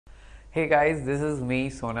Hey guys, this is me,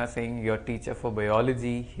 Sona Singh, your teacher for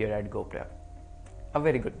biology here at Goprep. A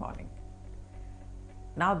very good morning.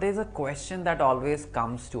 Now there's a question that always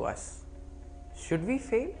comes to us. Should we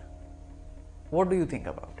fail? What do you think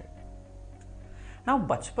about it? Now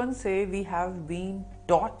bachpan se we have been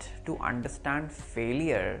taught to understand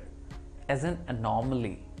failure as an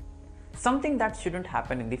anomaly, something that shouldn't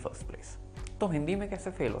happen in the first place. तो हिंदी में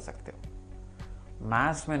कैसे fail हो सकते हो?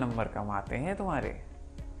 Maths में number कम आते हैं तुम्हारे.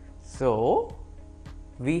 So,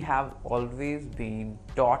 we have always been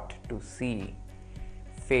taught to see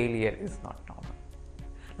failure is not normal.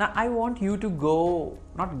 Now, I want you to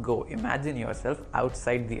imagine yourself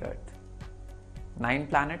outside the earth. 9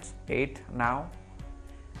 planets, 8 now.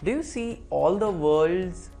 Do you see all the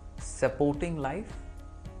worlds supporting life?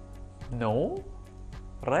 No,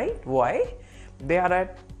 right? Why? They are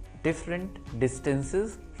at different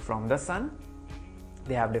distances from the sun.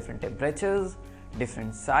 They have different temperatures,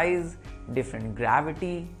 different size, different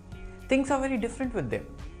gravity. Things are very different with them,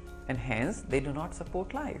 and hence they do not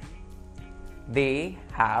support life. They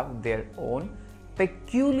have their own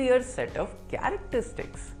peculiar set of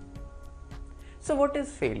characteristics. So what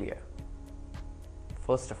is failure?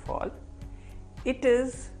 First of all, it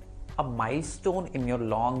is a milestone in your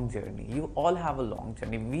long journey. You all have a long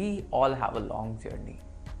journey. We all have a long journey.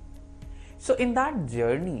 So in that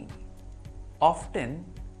journey, often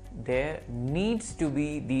there needs to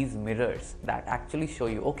be these mirrors that actually show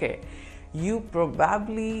you, okay, you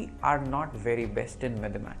probably are not very best in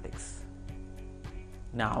mathematics.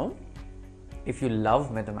 Now, if you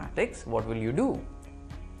love mathematics, what will you do?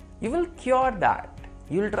 You will cure that.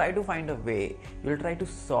 You will try to find a way. You will try to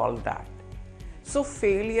solve that. So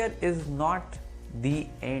failure is not the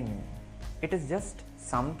end. It is just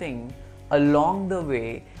something along the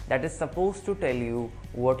way that is supposed to tell you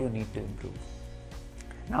what you need to improve.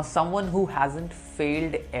 Now, someone who hasn't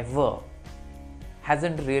failed ever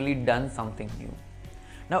hasn't really done something new.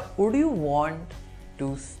 Now, would you want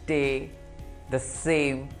to stay the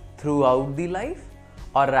same throughout the life,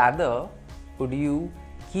 or rather would you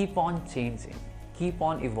keep on changing, keep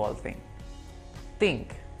on evolving?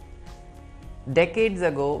 Think, decades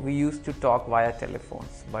ago we used to talk via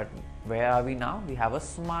telephones, but where are we now? We have a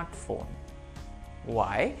smartphone.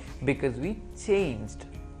 Why? Because we changed,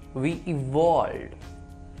 we evolved.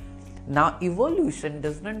 Now, evolution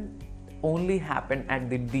doesn't only happen at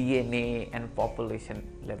the DNA and population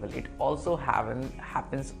level. It also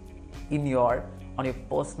happens on your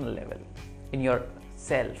personal level, in your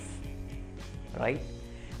self, right?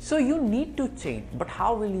 So you need to change. But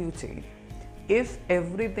how will you change? If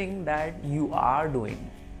everything that you are doing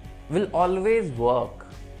will always work,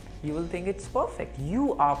 you will think it's perfect.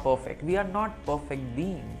 You are perfect. We are not perfect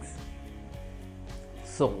beings.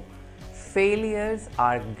 So, failures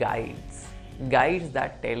are guides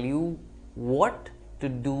that tell you what to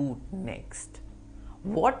do next,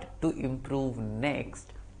 what to improve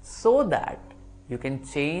next, so that you can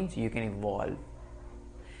change, you can evolve.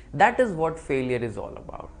 That is what failure is all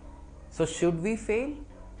about. So should we fail?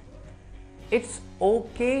 It's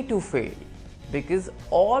okay to fail, because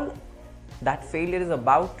all that failure is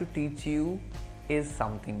about to teach you is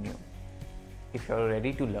something new, if you're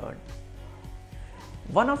ready to learn.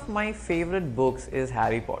 One of my favorite books is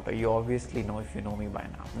Harry Potter. You obviously know if you know me by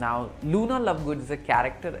now. Now, Luna Lovegood is a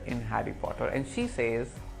character in Harry Potter, and she says,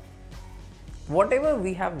 whatever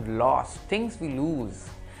we have lost, things we lose,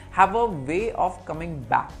 have a way of coming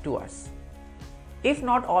back to us, if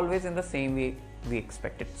not always in the same way we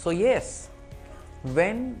expect it. So yes,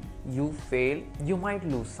 when you fail, you might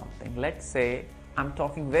lose something. Let's say, I'm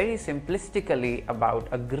talking very simplistically about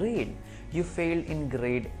a grade. You failed in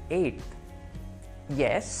grade 8.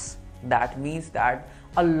 Yes, that means that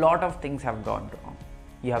a lot of things have gone wrong.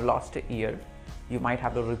 You have lost a year, you might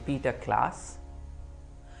have to repeat a class.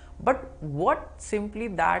 But what simply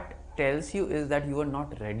that tells you is that you are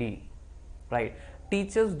not ready, right?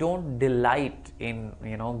 Teachers don't delight in,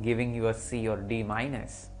 giving you a C or D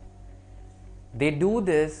minus. They do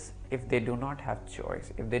this if they do not have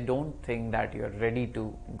choice, if they don't think that you're ready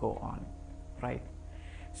to go on, right?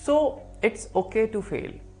 So it's okay to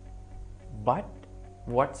fail, but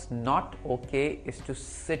what's not okay is to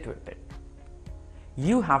sit with it.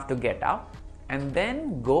 You have to get up and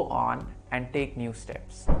then go on and take new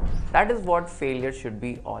steps. That is what failure should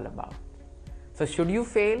be all about. So should you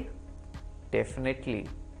fail? Definitely.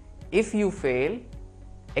 If you fail,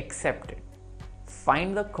 accept it.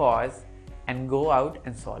 Find the cause and go out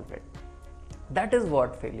and solve it. That is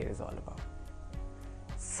what failure is all about.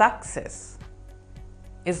 Success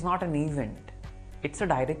is not an event, it's a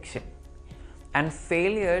direction. And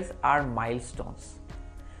failures are milestones.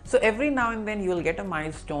 So every now and then you will get a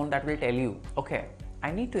milestone that will tell you, okay,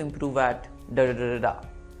 I need to improve at da da da da da.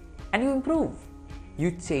 And you improve,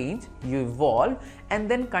 you change, you evolve,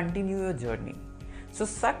 and then continue your journey. So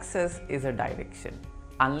success is a direction,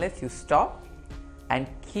 unless you stop and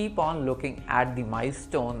keep on looking at the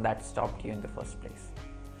milestone that stopped you in the first place.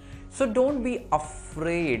 So don't be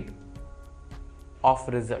afraid of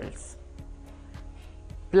results.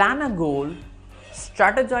 Plan a goal,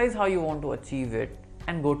 strategize how you want to achieve it,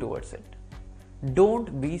 and go towards it.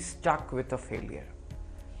 Don't be stuck with a failure.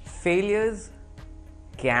 Failures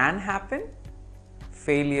can happen,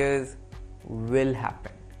 failures will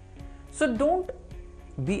happen. So don't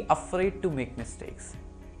be afraid to make mistakes.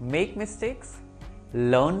 Make mistakes,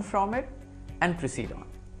 learn from it, and proceed on.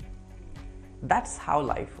 That's how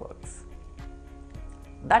life works.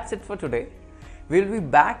 That's it for today. We'll be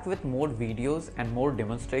back with more videos and more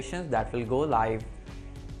demonstrations that will go live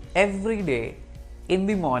every day in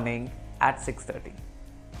the morning at 6:30.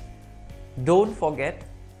 Don't forget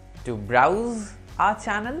to browse our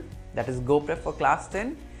channel, that is Goprep for Class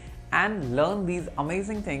 10, and learn these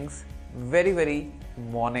amazing things very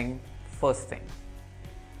morning first thing.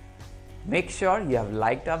 Make sure you have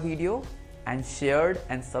liked our video and shared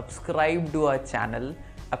and subscribed to our channel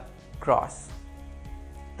across.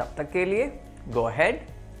 Tab tak ke liye, go ahead,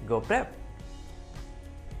 go prep.